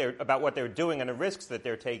what they're doing and the risks that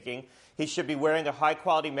they're taking. He should be wearing a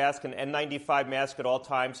high-quality mask, an N95 mask at all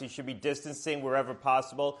times. He should be distancing wherever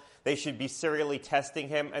possible. They should be serially testing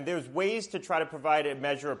him. And there's ways to try to provide a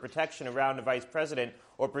measure of protection around the vice president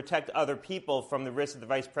or protect other people from the risk that the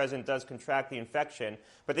vice president does contract the infection.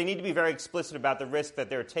 But they need to be very explicit about the risk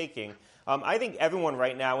that they're taking. I think everyone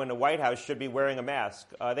right now in the White House should be wearing a mask.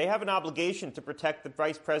 They have an obligation to protect the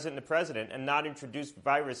vice president and the president and not introduce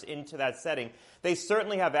virus into that setting. They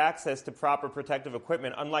certainly have access to proper protective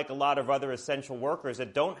equipment, unlike a lot of other essential workers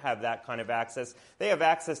that don't have that kind of access. They have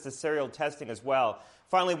access to serial testing as well.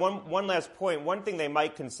 Finally, one last point. One thing they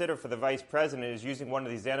might consider for the vice president is using one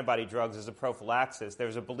of these antibody drugs as a prophylaxis.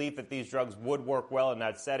 There's a belief that these drugs would work well in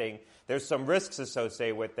that setting. There's some risks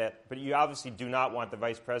associated with that, but you obviously do not want the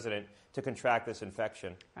vice president to contract this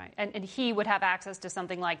infection. Right, and he would have access to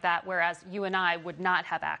something like that, whereas you and I would not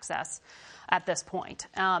have access at this point.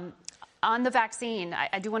 On the vaccine,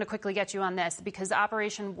 I do want to quickly get you on this, because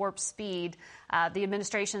Operation Warp Speed, the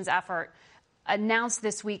administration's effort, announced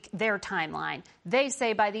this week their timeline. They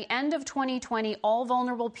say by the end of 2020, all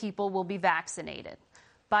vulnerable people will be vaccinated.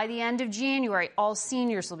 By the end of January, all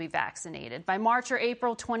seniors will be vaccinated. By March or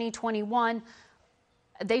April 2021,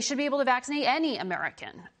 they should be able to vaccinate any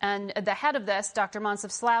American. And the head of this, Dr.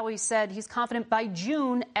 Moncef Slaoui, said he's confident by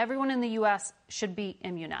June, everyone in the U.S. should be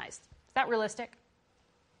immunized. Is that realistic?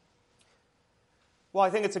 Well, I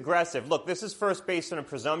think it's aggressive. Look, this is first based on a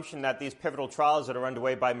presumption that these pivotal trials that are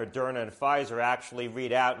underway by Moderna and Pfizer actually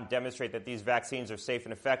read out and demonstrate that these vaccines are safe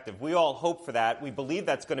and effective. We all hope for that. We believe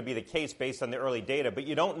that's going to be the case based on the early data, but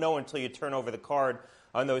you don't know until you turn over the card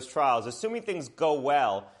on those trials. Assuming things go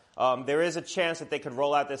well, there is a chance that they could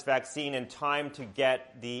roll out this vaccine in time to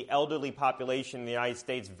get the elderly population in the United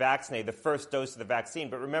States vaccinated, the first dose of the vaccine.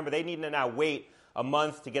 But remember, they need to now wait a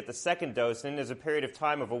month to get the second dose, and then there's a period of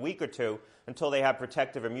time of a week or two until they have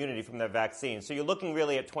protective immunity from that vaccine. So you're looking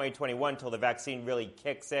really at 2021 until the vaccine really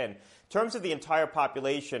kicks in. In terms of the entire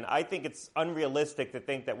population, I think it's unrealistic to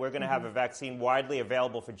think that we're going to have a vaccine widely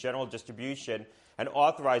available for general distribution and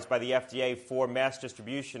authorized by the FDA for mass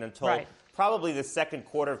distribution until probably the second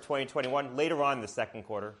quarter of 2021, later on in the second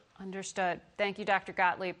quarter. Understood. Thank you, Dr.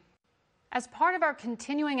 Gottlieb. As part of our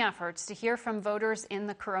continuing efforts to hear from voters in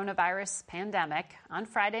the coronavirus pandemic, on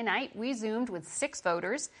Friday night, we Zoomed with 6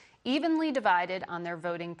 voters, evenly divided on their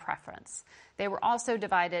voting preference. They were also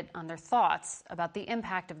divided on their thoughts about the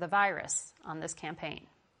impact of the virus on this campaign.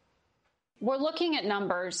 We're looking at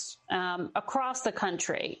numbers across the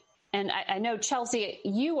country. And I know, Chelsea,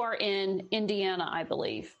 you are in Indiana, I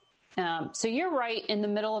believe. So you're right in the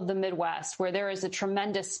middle of the Midwest, where there is a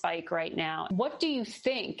tremendous spike right now. What do you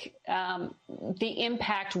think the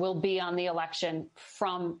impact will be on the election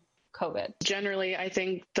from COVID? Generally, I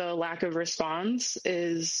think the lack of response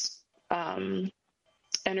is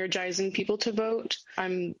energizing people to vote.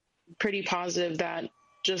 I'm pretty positive that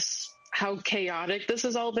just how chaotic this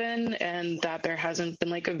has all been and that there hasn't been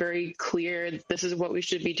like a very clear, this is what we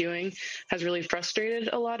should be doing, has really frustrated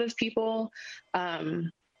a lot of people.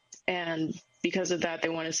 And because of that, they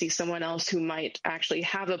want to see someone else who might actually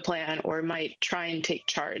have a plan or might try and take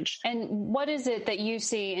charge. And what is it that you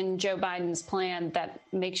see in Joe Biden's plan that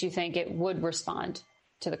makes you think it would respond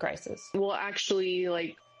to the crisis? Well, actually,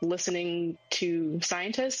 like listening to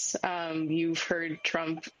scientists, you've heard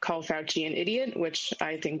Trump call Fauci an idiot, which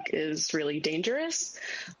I think is really dangerous.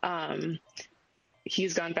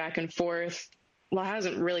 He's gone back and forth. Well,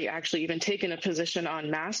 hasn't really actually even taken a position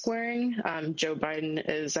on mask wearing. Joe Biden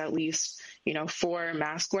is at least, for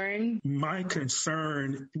mask wearing. My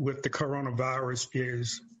concern with the coronavirus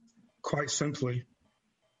is quite simply,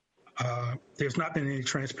 there's not been any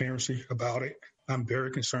transparency about it. I'm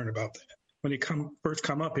very concerned about that. When it first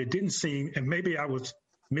come up, it didn't seem, and maybe I was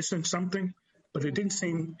missing something, but it didn't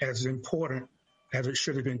seem as important as it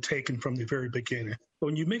should have been taken from the very beginning. But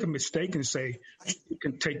when you make a mistake and say you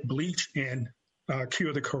can take bleach and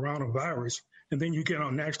cure the coronavirus, and then you get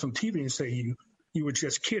on national TV and say you were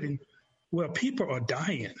just kidding. Well, people are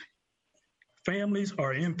dying. Families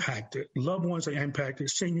are impacted. Loved ones are impacted.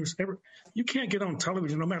 Seniors, you can't get on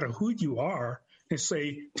television, no matter who you are, and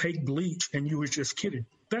say, take bleach and you were just kidding.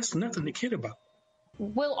 That's nothing to kid about.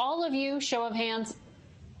 Will all of you, show of hands,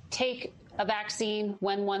 take a vaccine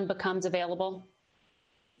when one becomes available?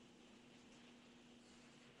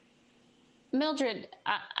 Mildred,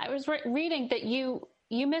 I was reading that you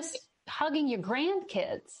miss hugging your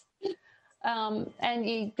grandkids,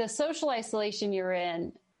 and the social isolation you're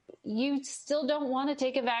in. You still don't want to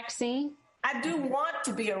take a vaccine? I do want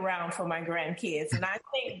to be around for my grandkids, and I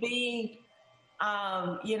think being,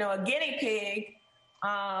 a guinea pig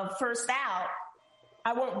first out,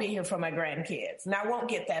 I won't be here for my grandkids, and I won't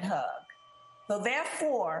get that hug. So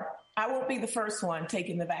therefore, I won't be the first one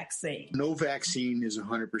taking the vaccine. No vaccine is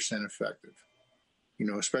 100% effective.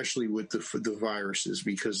 especially with the viruses,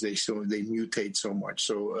 because they mutate so much.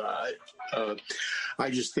 So I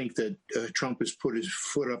just think that Trump has put his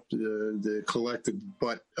foot up the collective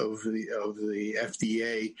butt of the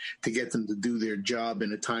FDA to get them to do their job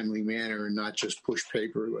in a timely manner and not just push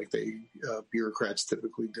paper like bureaucrats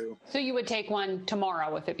typically do. So you would take one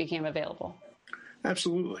tomorrow if it became available?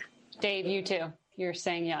 Absolutely. Dave, you too. You're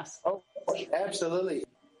saying yes. Oh, absolutely.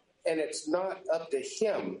 And it's not up to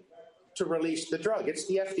him to release the drug. It's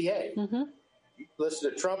the FDA. Mm-hmm. You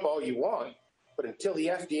listen to Trump all you want, but until the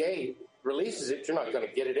FDA releases it, you're not going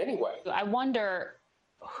to get it anyway. I wonder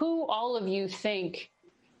who all of you think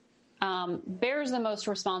bears the most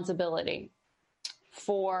responsibility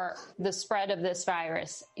for the spread of this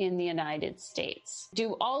virus in the United States.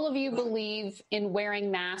 Do all of you believe in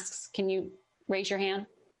wearing masks? Can you raise your hand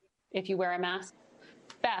if you wear a mask?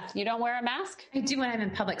 Beth, you don't wear a mask? I do when I'm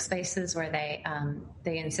in public spaces where they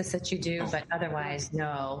insist that you do, but otherwise,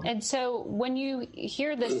 no. And so when you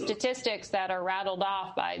hear the statistics that are rattled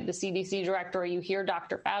off by the CDC director, or you hear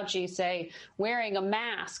Dr. Fauci say wearing a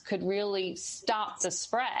mask could really stop the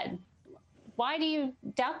spread, why do you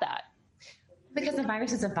doubt that? Because the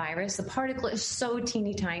virus is a virus. The particle is so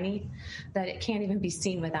teeny tiny that it can't even be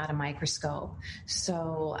seen without a microscope.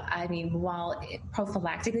 So, I mean, while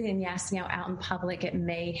prophylactically, and yes, out in public, it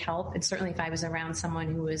may help. And certainly if I was around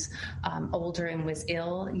someone who was older and was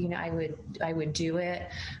ill, I would do it.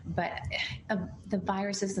 But the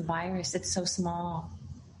virus is the virus. It's so small.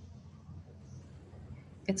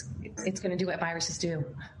 It's going to do what viruses do.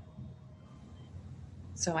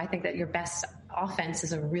 So I think that your best offense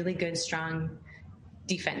is a really good, strong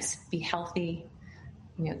defense. Be healthy,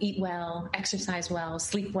 eat well, exercise well,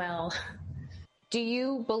 sleep well. Do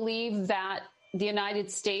you believe that the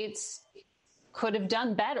United States could have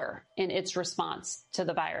done better in its response to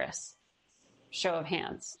the virus? Show of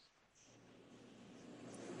hands.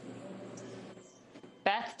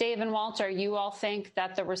 Beth, Dave, and Walter, you all think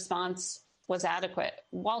that the response was adequate.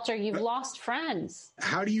 Walter, you've lost friends.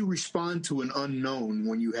 How do you respond to an unknown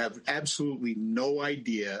when you have absolutely no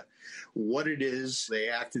idea what it is? They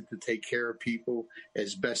acted to take care of people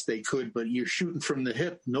as best they could, but you're shooting from the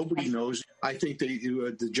hip. Nobody knows. I think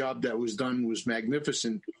the job that was done was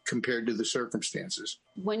magnificent compared to the circumstances.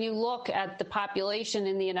 When you look at the population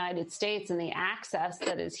in the United States and the access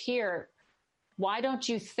that is here, why don't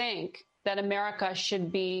you think that America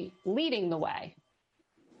should be leading the way?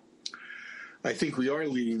 I think we are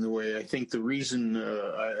leading the way. I think the reason,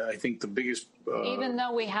 I think the biggest... even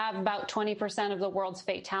though we have about 20% of the world's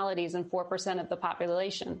fatalities and 4% of the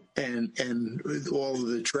population. And all of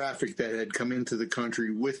the traffic that had come into the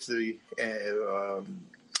country with the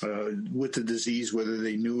disease, whether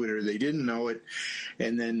they knew it or they didn't know it.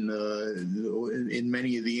 And then in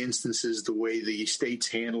many of the instances, the way the states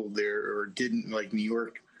handled or didn't, like New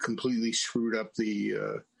York, completely screwed up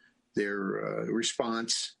their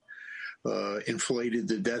response. Inflated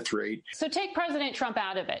the death rate. So take President Trump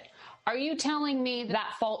out of it. Are you telling me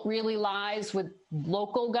that fault really lies with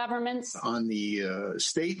local governments? On the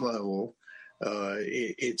state level,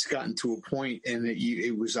 it's gotten to a point, and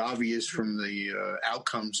it was obvious from the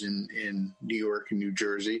outcomes in New York and New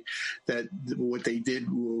Jersey that what they did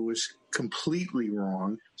was completely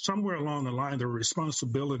wrong. Somewhere along the line, the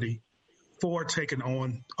responsibility for taking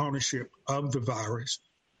on ownership of the virus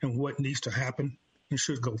and what needs to happen and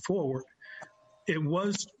should go forward, it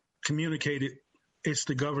was communicated it's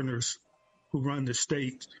the governors who run the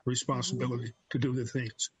state's responsibility to do the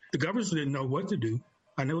things. The governors didn't know what to do.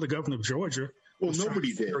 I know the governor of Georgia. Well,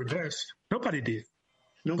 nobody did. Nobody did.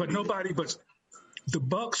 But the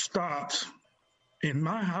buck stops. In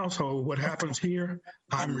my household, what happens here,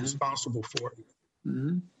 I'm responsible for it.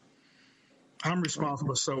 Mm-hmm. I'm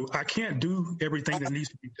responsible. So I can't do everything that needs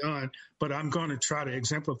to be done, but I'm going to try to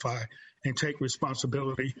exemplify and take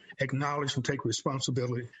responsibility, acknowledge and take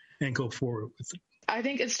responsibility, and go forward with it. I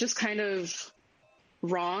think it's just kind of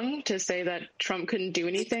wrong to say that Trump couldn't do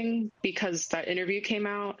anything because that interview came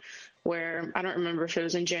out where, I don't remember if it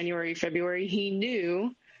was in January, February, he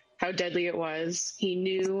knew how deadly it was. He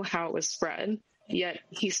knew how it was spread, yet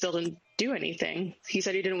he still didn't do anything. He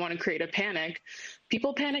said he didn't want to create a panic.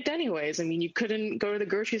 People panicked anyways. I mean, you couldn't go to the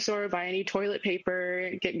grocery store, buy any toilet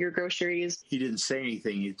paper, get your groceries. He didn't say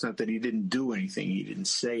anything. It's not that he didn't do anything. He didn't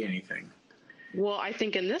say anything. Well, I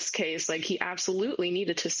think in this case, he absolutely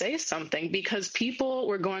needed to say something because people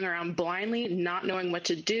were going around blindly, not knowing what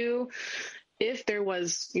to do. If there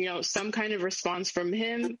was, some kind of response from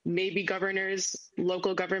him, maybe governors,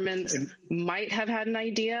 local governments might have had an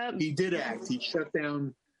idea. He did act. He shut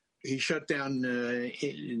down He shut down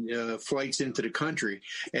flights into the country,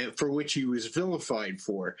 for which he was vilified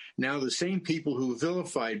for. Now the same people who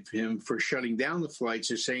vilified him for shutting down the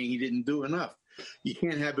flights are saying he didn't do enough. You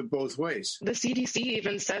can't have it both ways. The CDC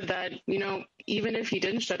even said that, even if he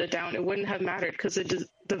didn't shut it down, it wouldn't have mattered because the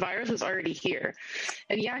virus was already here.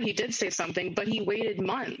 And yeah, he did say something, but he waited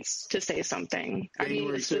months to say something.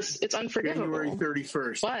 It's unforgivable. January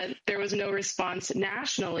 31st. But there was no response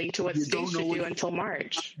nationally to what states should do until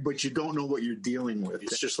March. But you don't know what you're dealing with.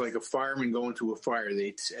 It's just like a fireman going to a fire.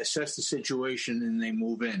 They assess the situation and they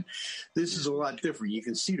move in. This is a lot different. You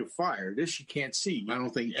can see the fire. This you can't see. I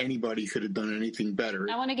don't think anybody could have done anything better.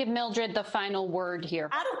 I want to give Mildred the final word here.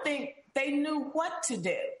 I don't think they knew what to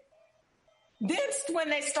do. Then when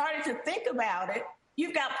they started to think about it,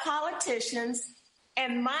 you've got politicians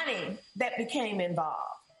and money that became involved.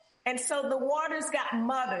 And so the waters got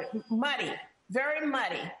muddy, very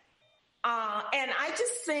muddy. And I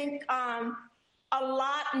just think a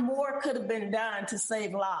lot more could have been done to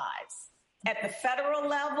save lives at the federal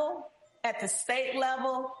level, at the state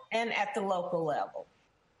level, and at the local level.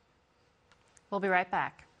 We'll be right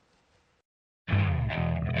back.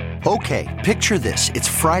 Okay, picture this. It's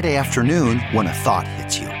Friday afternoon when a thought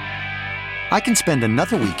hits you. I can spend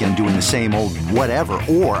another weekend doing the same old whatever,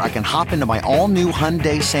 or I can hop into my all-new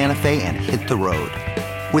Hyundai Santa Fe and hit the road.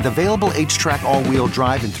 With available H-Track all-wheel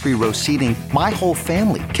drive and 3-row seating, my whole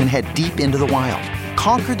family can head deep into the wild.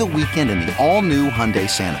 Conquer the weekend in the all-new Hyundai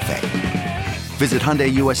Santa Fe. Visit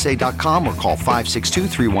HyundaiUSA.com or call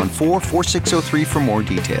 562-314-4603 for more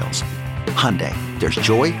details. Hyundai, there's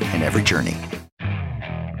joy in every journey.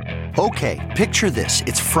 Okay, picture this.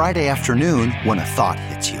 It's Friday afternoon when a thought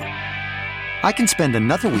hits you. I can spend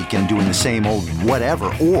another weekend doing the same old whatever,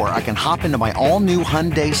 or I can hop into my all-new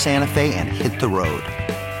Hyundai Santa Fe and hit the road.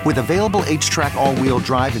 With available H-Track all-wheel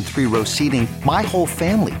drive and 3-row seating, my whole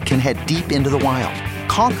family can head deep into the wild.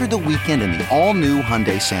 Conquer the weekend in the all-new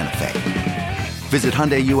Hyundai Santa Fe. Visit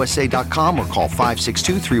HyundaiUSA.com or call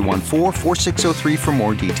 562-314-4603 for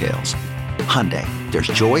more details. Hyundai, there's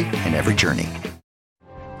joy in every journey.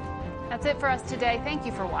 That's it for us today. Thank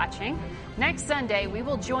you for watching. Next Sunday, we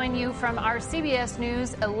will join you from our CBS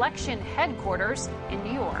News election headquarters in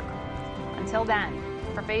New York. Until then,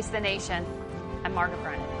 for Face the Nation, I'm Margaret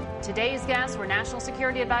Brennan. Today's guests were National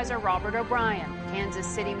Security Advisor Robert O'Brien, Kansas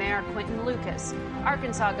City Mayor Quentin Lucas,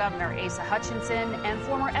 Arkansas Governor Asa Hutchinson, and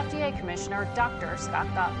former FDA Commissioner Dr. Scott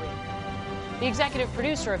Gottlieb. The executive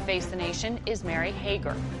producer of Face the Nation is Mary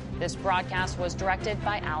Hager. This broadcast was directed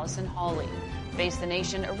by Allison Hawley. Face the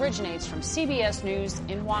Nation originates from CBS News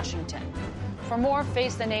in Washington. For more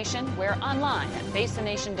Face the Nation, we're online at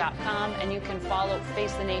facethenation.com, and you can follow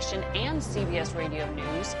Face the Nation and CBS Radio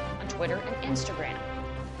News on Twitter and Instagram.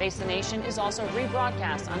 Face the Nation is also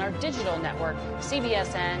rebroadcast on our digital network,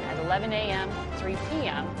 CBSN, at 11 a.m., 3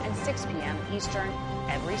 p.m., and 6 p.m. Eastern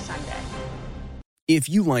every Sunday. If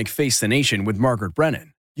you like Face the Nation with Margaret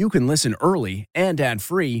Brennan, you can listen early and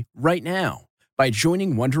ad-free right now by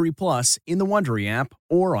joining Wondery Plus in the Wondery app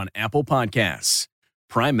or on Apple Podcasts.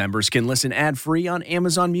 Prime members can listen ad-free on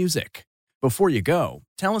Amazon Music. Before you go,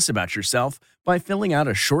 tell us about yourself by filling out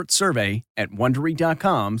a short survey at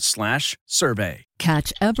Wondery.com/survey.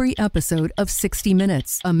 Catch every episode of 60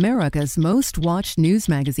 Minutes, America's most watched news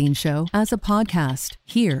magazine show, as a podcast.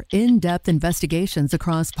 Hear in-depth investigations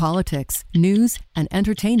across politics, news, and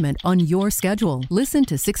entertainment on your schedule. Listen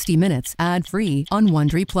to 60 Minutes ad-free on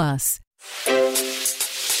Wondery Plus.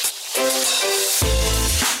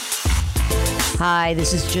 Hi,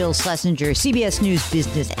 this is Jill Schlesinger, CBS News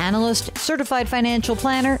business analyst, certified financial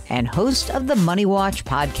planner, and host of the Money Watch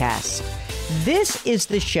podcast. This is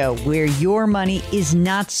the show where your money is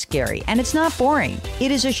not scary and it's not boring.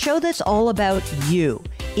 It is a show that's all about you.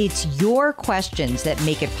 It's your questions that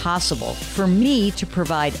make it possible for me to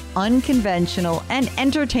provide unconventional and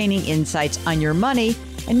entertaining insights on your money,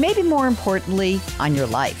 and maybe more importantly, on your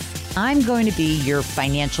life. I'm going to be your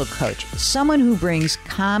financial coach, someone who brings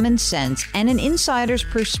common sense and an insider's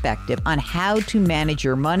perspective on how to manage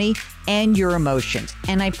your money and your emotions.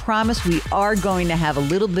 And I promise we are going to have a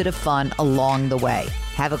little bit of fun along the way.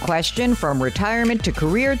 Have a question from retirement to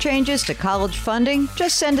career changes to college funding?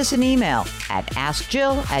 Just send us an email at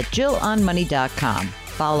askjill@jillonmoney.com.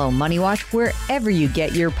 Follow Money Watch wherever you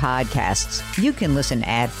get your podcasts. You can listen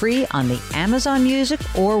ad-free on the Amazon Music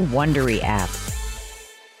or Wondery app.